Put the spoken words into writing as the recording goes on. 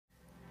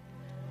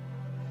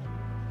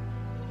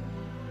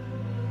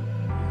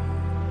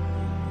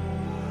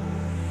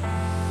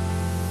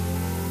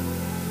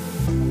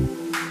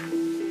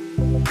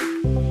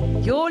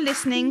You're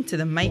listening to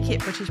the Make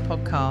It British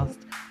podcast.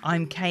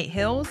 I'm Kate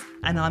Hills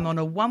and I'm on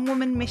a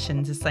one-woman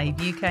mission to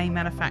save UK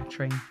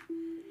manufacturing.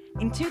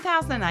 In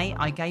 2008,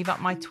 I gave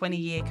up my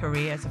 20-year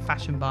career as a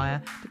fashion buyer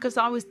because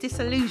I was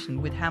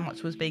disillusioned with how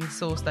much was being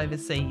sourced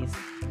overseas,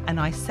 and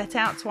I set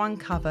out to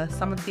uncover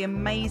some of the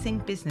amazing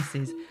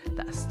businesses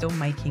that are still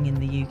making in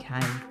the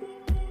UK.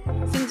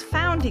 Since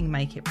founding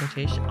Make It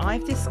British,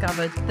 I've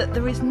discovered that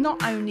there is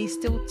not only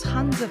still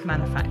tons of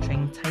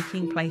manufacturing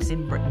taking place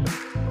in Britain,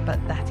 but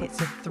that it's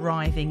a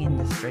thriving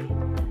industry.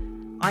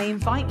 I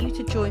invite you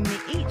to join me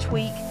each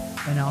week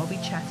when I'll be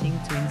chatting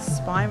to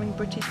inspiring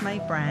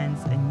British-made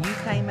brands and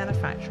UK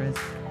manufacturers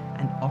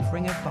and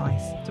offering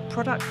advice to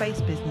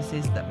product-based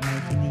businesses that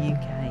make in the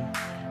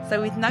UK.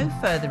 So with no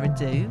further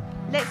ado,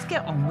 let's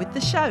get on with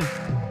the show.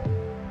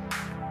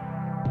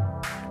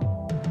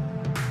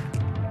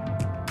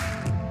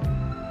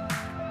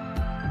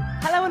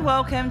 Hello and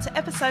welcome to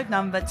episode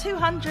number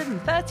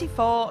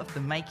 234 of the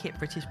Make It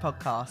British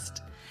podcast.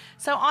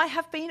 So I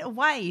have been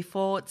away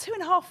for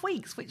 2.5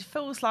 weeks, which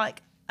feels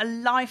like a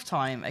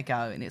lifetime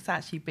ago, and it's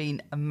actually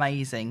been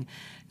amazing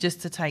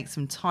just to take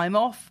some time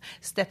off,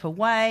 step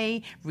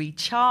away,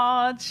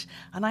 recharge.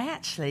 And I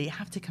actually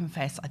have to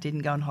confess I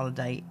didn't go on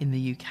holiday in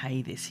the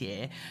UK this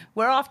year,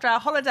 where after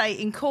our holiday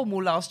in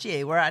Cornwall last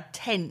year, where our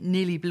tent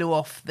nearly blew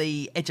off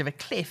the edge of a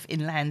cliff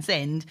in Land's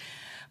End,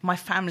 my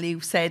family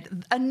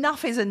said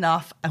enough is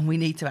enough and we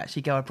need to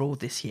actually go abroad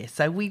this year.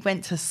 So we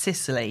went to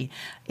Sicily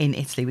in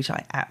Italy, which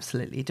I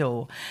absolutely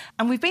adore.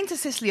 And we've been to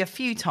Sicily a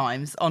few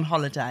times on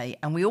holiday,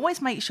 and we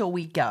always make sure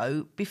we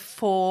go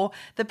before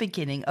the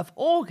beginning of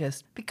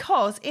August,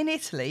 because in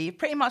Italy,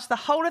 pretty much the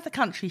whole of the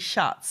country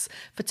shuts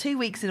for 2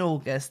 weeks in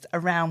August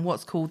around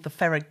what's called the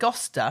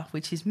Ferragosta,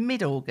 which is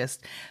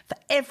mid-August, for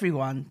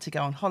everyone to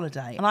go on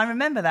holiday. And I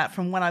remember that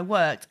from when I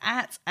worked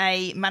at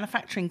a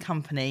manufacturing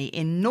company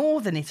in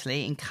northern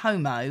Italy, in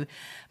Como,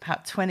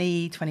 about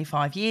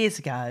 25 years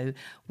ago,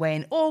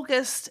 when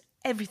August,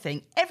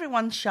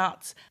 everyone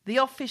shut, the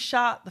office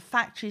shut, the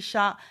factory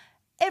shut,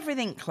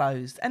 everything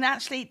closed. And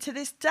actually, to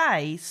this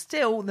day,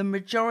 still the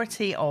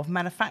majority of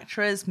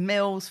manufacturers,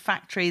 mills,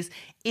 factories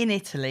in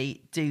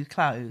Italy do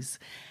close.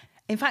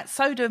 In fact,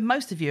 so do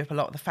most of Europe, a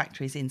lot of the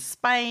factories in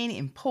Spain,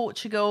 in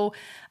Portugal.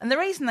 And the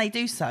reason they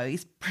do so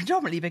is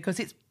predominantly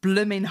because it's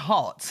blooming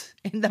hot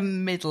in the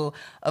middle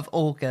of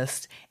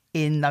August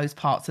in those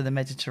parts of the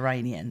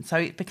Mediterranean. So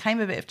it became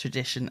a bit of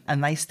tradition,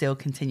 and they still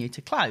continue to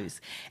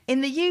close.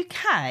 In the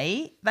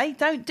UK, they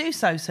don't do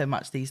so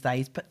much these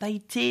days, but they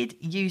did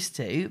used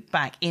to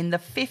back in the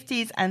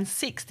 50s and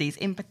 60s,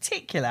 in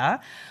particular,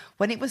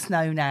 when it was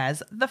known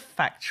as the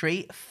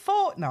Factory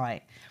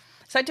Fortnight.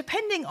 So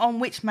depending on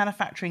which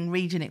manufacturing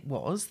region it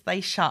was, they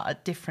shut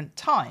at different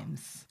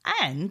times.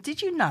 And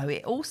did you know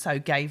it also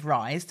gave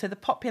rise to the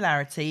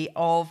popularity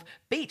of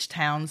beach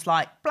towns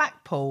like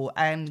Blackpool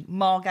and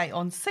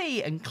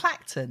Margate-on-Sea and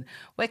Clacton,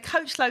 where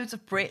coachloads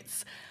of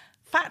Brits,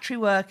 factory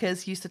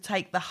workers used to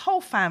take the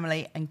whole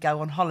family and go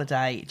on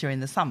holiday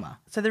during the summer.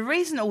 So the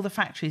reason all the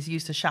factories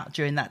used to shut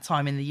during that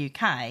time in the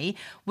UK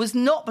was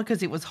not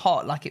because it was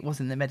hot like it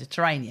was in the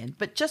Mediterranean,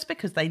 but just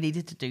because they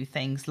needed to do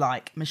things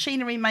like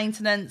machinery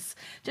maintenance,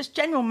 just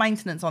general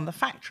maintenance on the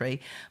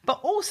factory. But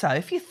also,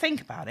 if you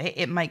think about it,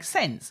 it makes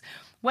sense.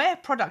 Where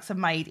products are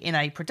made in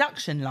a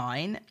production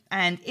line,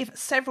 and if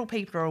several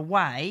people are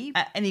away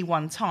at any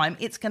one time,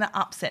 it's going to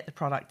upset the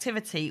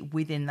productivity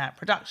within that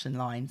production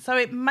line. So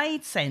it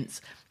made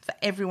sense for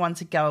everyone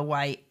to go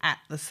away at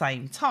the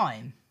same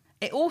time.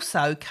 It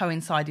also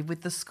coincided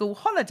with the school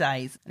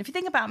holidays. And if you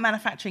think about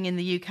manufacturing in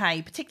the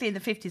UK, particularly in the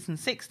 50s and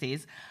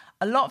 60s,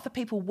 a lot of the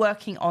people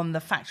working on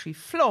the factory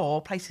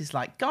floor, places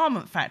like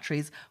garment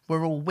factories,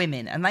 were all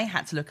women, and they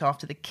had to look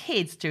after the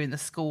kids during the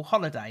school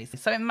holidays.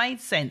 So it made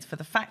sense for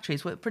the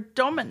factories, with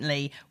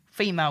predominantly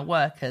female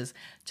workers,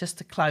 just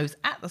to close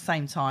at the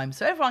same time,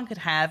 so everyone could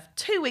have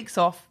 2 weeks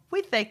off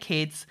with their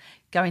kids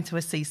going to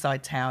a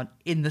seaside town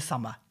in the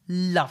summer.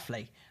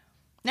 Lovely.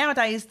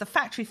 Nowadays, the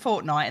factory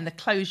fortnight and the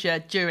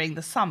closure during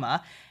the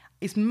summer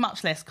is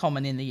much less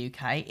common in the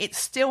UK. It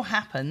still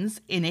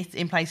happens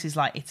in places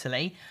like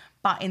Italy,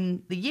 but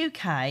in the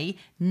UK,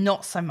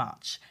 not so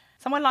much.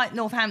 Somewhere like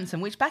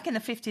Northampton, which back in the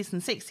 50s and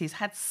 60s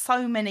had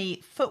so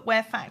many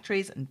footwear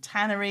factories and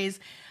tanneries,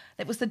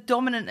 it was the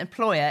dominant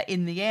employer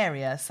in the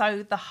area.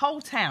 So the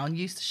whole town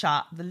used to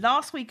shut the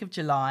last week of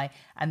July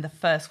and the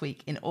first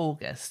week in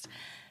August.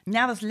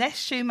 Now there's less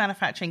shoe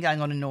manufacturing going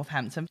on in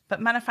Northampton,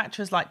 but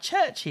manufacturers like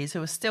Churches,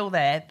 who are still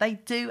there, they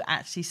do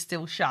actually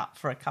still shut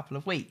for a couple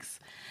of weeks.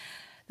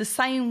 The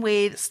same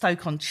with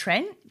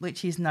Stoke-on-Trent,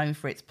 which is known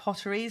for its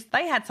potteries.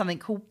 They had something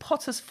called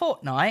Potter's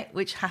Fortnight,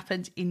 which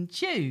happened in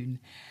June.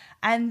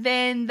 And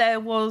then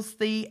there was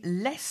the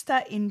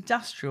Leicester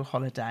Industrial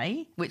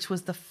Holiday, which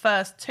was the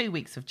first 2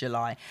 weeks of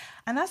July.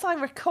 And as I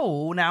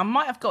recall, now I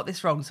might have got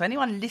this wrong, so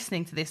anyone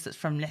listening to this that's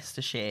from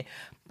Leicestershire,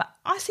 but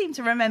I seem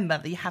to remember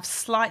that you have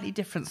slightly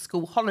different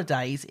school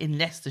holidays in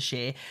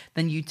Leicestershire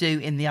than you do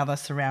in the other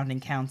surrounding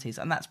counties.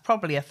 And that's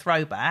probably a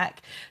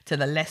throwback to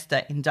the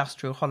Leicester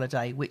Industrial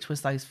Holiday, which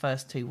was those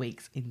first 2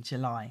 weeks in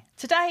July.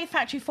 Today,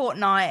 Factory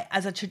Fortnight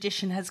as a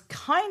tradition has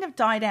kind of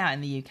died out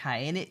in the UK,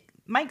 and it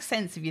makes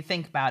sense if you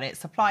think about it.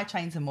 Supply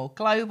chains are more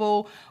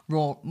global,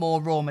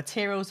 more raw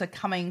materials are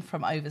coming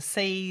from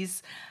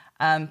overseas.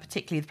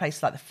 Particularly the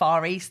places like the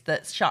Far East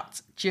that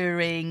shut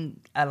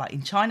during, like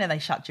in China, they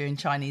shut during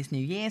Chinese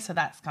New Year. So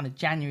that's kind of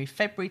January,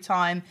 February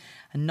time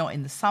and not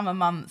in the summer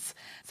months.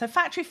 So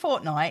Factory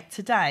Fortnight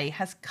today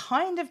has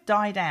kind of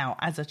died out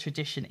as a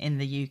tradition in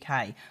the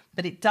UK,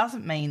 but it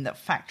doesn't mean that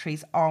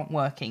factories aren't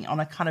working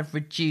on a kind of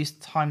reduced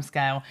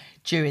timescale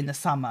during the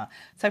summer.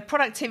 So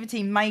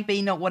productivity may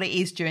be not what it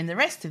is during the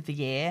rest of the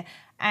year.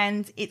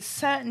 And it's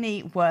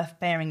certainly worth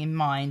bearing in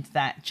mind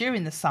that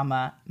during the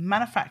summer,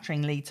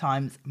 manufacturing lead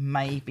times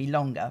may be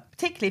longer,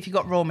 particularly if you've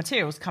got raw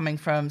materials coming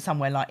from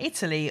somewhere like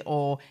Italy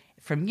or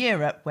from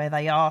Europe, where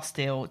they are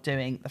still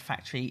doing the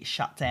factory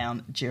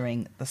shutdown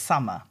during the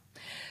summer.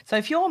 So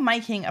if you're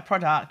making a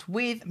product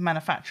with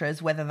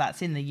manufacturers, whether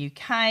that's in the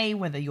UK,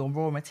 whether your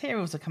raw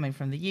materials are coming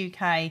from the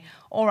UK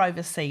or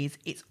overseas,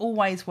 it's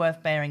always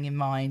worth bearing in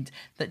mind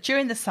that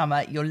during the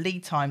summer, your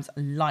lead times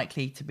are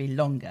likely to be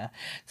longer.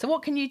 So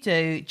what can you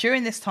do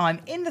during this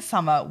time in the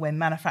summer when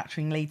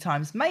manufacturing lead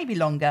times may be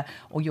longer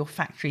or your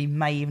factory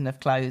may even have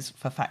closed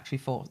for Factory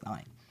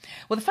Fortnight?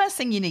 Well, the first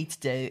thing you need to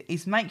do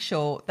is make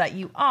sure that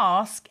you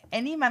ask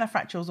any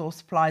manufacturers or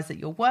suppliers that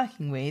you're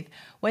working with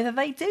whether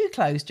they do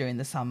close during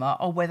the summer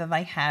or whether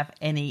they have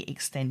any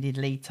extended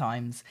lead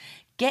times.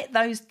 Get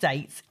those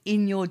dates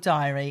in your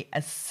diary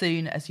as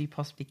soon as you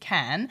possibly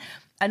can.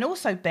 And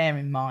also bear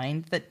in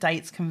mind that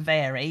dates can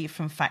vary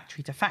from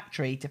factory to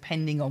factory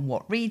depending on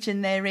what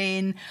region they're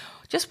in,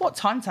 just what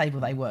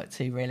timetable they work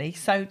to, really.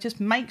 So just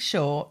make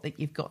sure that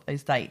you've got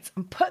those dates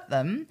and put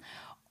them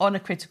on a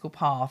critical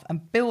path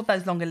and build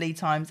those longer lead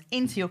times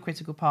into your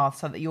critical path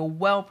so that you're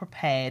well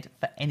prepared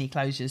for any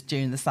closures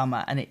during the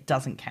summer and it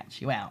doesn't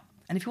catch you out.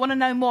 And if you want to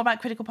know more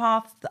about critical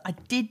paths, I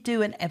did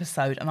do an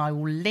episode and I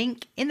will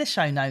link in the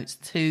show notes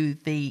to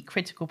the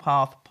Critical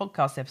Path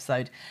podcast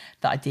episode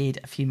that I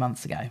did a few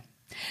months ago.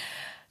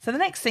 So the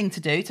next thing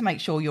to do to make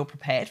sure you're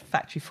prepared for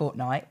Factory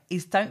Fortnight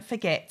is don't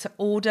forget to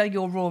order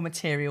your raw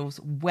materials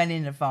well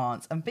in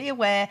advance and be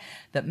aware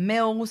that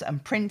mills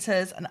and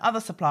printers and other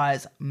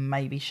suppliers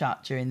may be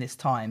shut during this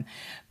time,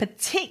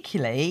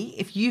 particularly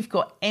if you've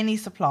got any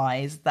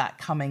supplies that are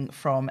coming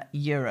from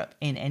Europe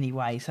in any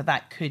way. So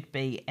that could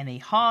be any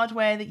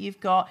hardware that you've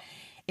got.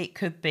 It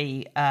could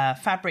be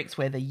fabrics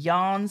where the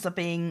yarns are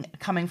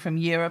coming from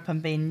Europe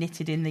and being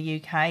knitted in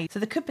the UK. So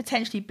there could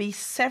potentially be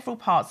several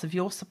parts of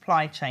your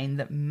supply chain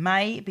that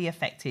may be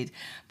affected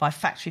by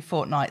factory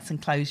fortnights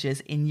and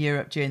closures in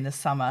Europe during the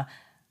summer,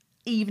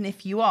 even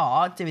if you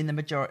are doing the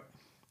majority.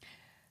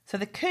 So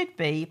there could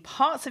be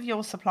parts of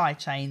your supply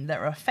chain that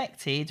are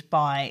affected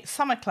by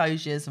summer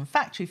closures and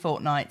factory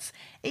fortnights,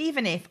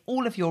 even if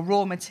all of your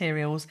raw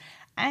materials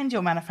and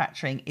your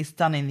manufacturing is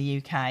done in the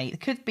UK.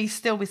 It could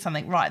still be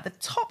something right at the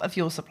top of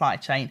your supply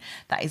chain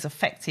that is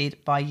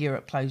affected by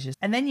Europe closures.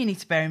 And then you need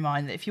to bear in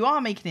mind that if you are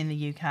making in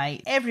the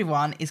UK,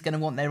 everyone is going to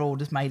want their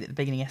orders made at the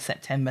beginning of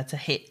September to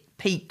hit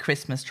peak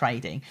Christmas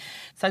trading.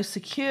 So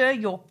secure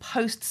your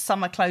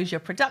post-summer closure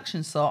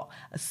production slot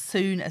as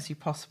soon as you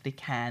possibly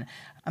can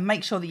and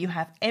make sure that you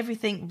have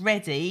everything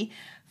ready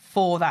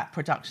for that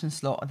production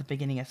slot at the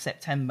beginning of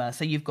September.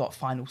 So you've got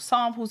final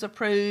samples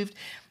approved,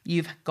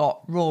 you've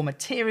got raw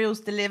materials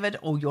delivered,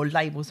 all your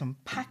labels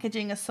and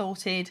packaging are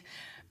sorted,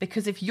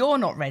 because if you're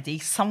not ready,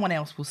 someone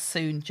else will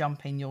soon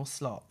jump in your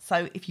slot.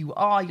 So if you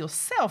are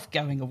yourself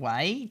going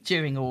away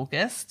during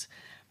August,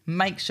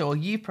 make sure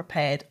you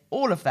prepared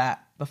all of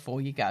that before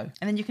you go.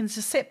 And then you can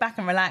just sit back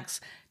and relax.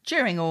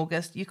 During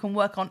August, you can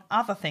work on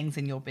other things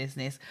in your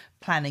business,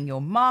 planning your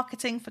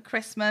marketing for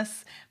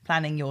Christmas,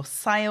 planning your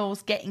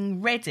sales,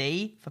 getting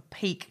ready for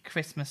peak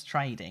Christmas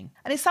trading.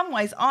 And in some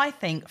ways, I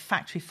think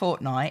Factory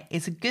Fortnight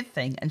is a good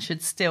thing and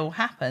should still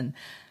happen.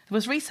 There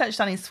was research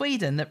done in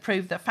Sweden that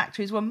proved that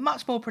factories were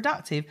much more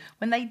productive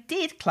when they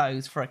did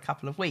close for a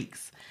couple of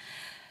weeks.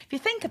 If you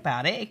think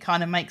about it, it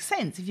kind of makes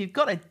sense. If you've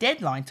got a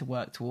deadline to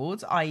work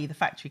towards, i.e. the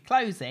factory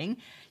closing,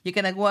 you're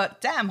going to work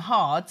damn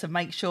hard to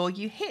make sure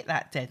you hit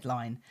that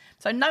deadline.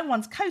 So no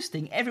one's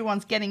coasting,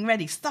 everyone's getting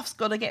ready. Stuff's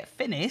got to get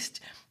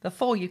finished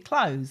before you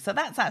close. So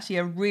that's actually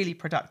a really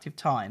productive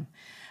time.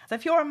 So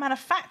if you're a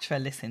manufacturer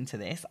listening to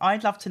this,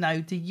 I'd love to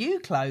know, do you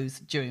close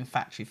during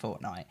Factory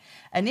Fortnight?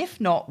 And if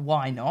not,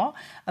 why not?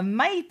 And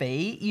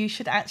maybe you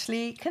should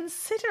actually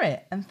consider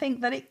it and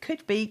think that it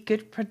could be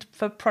good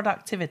for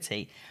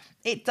productivity.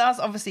 It does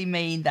obviously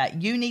mean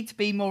that you need to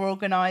be more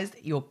organised,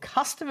 your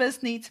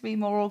customers need to be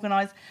more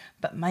organised,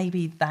 but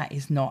maybe that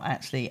is not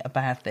actually a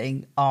bad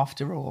thing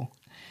after all.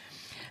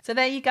 So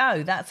there you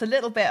go. That's a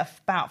little bit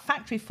about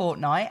Factory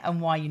Fortnight and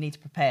why you need to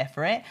prepare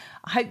for it.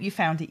 I hope you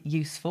found it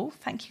useful.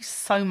 Thank you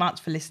so much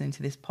for listening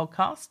to this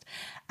podcast.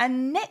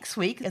 And next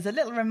week, as a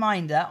little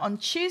reminder, on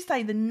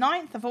Tuesday the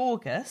 9th of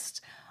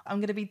August, I'm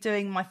going to be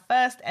doing my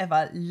first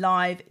ever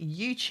live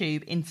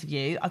YouTube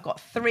interview. I've got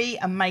 3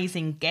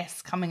 amazing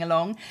guests coming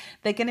along.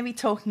 They're going to be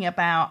talking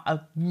about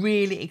a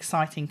really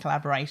exciting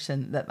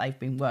collaboration that they've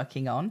been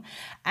working on.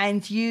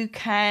 And you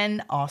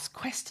can ask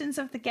questions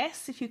of the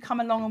guests if you come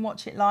along and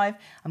watch it live.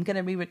 I'm going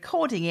to be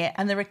recording it,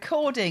 and the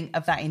recording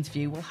of that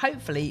interview will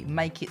hopefully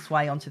make its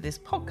way onto this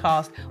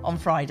podcast on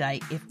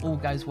Friday if all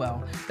goes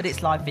well. But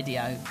it's live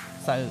video,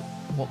 so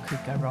what could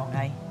go wrong,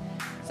 eh?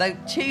 So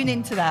tune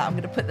into that. I'm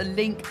going to put the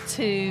link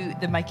to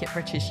the Make It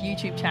British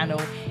YouTube channel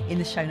in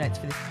the show notes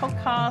for this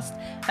podcast.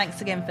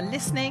 Thanks again for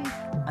listening,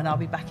 and I'll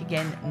be back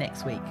again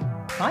next week.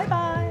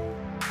 Bye-bye.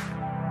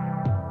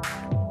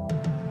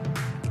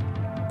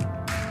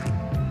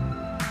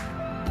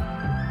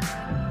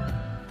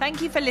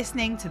 Thank you for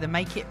listening to the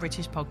Make It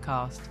British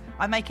podcast.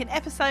 I make an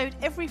episode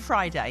every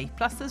Friday,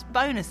 plus there's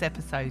bonus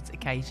episodes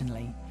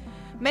occasionally.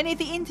 Many of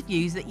the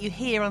interviews that you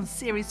hear on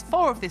Series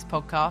 4 of this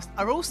podcast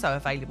are also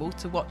available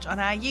to watch on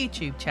our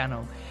YouTube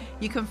channel.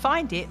 You can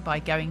find it by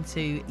going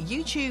to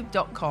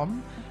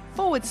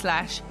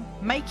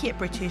youtube.com/Make It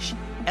British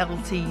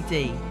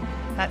Ltd.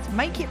 That's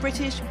Make It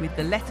British with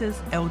the letters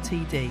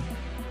Ltd.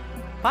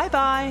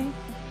 Bye-bye.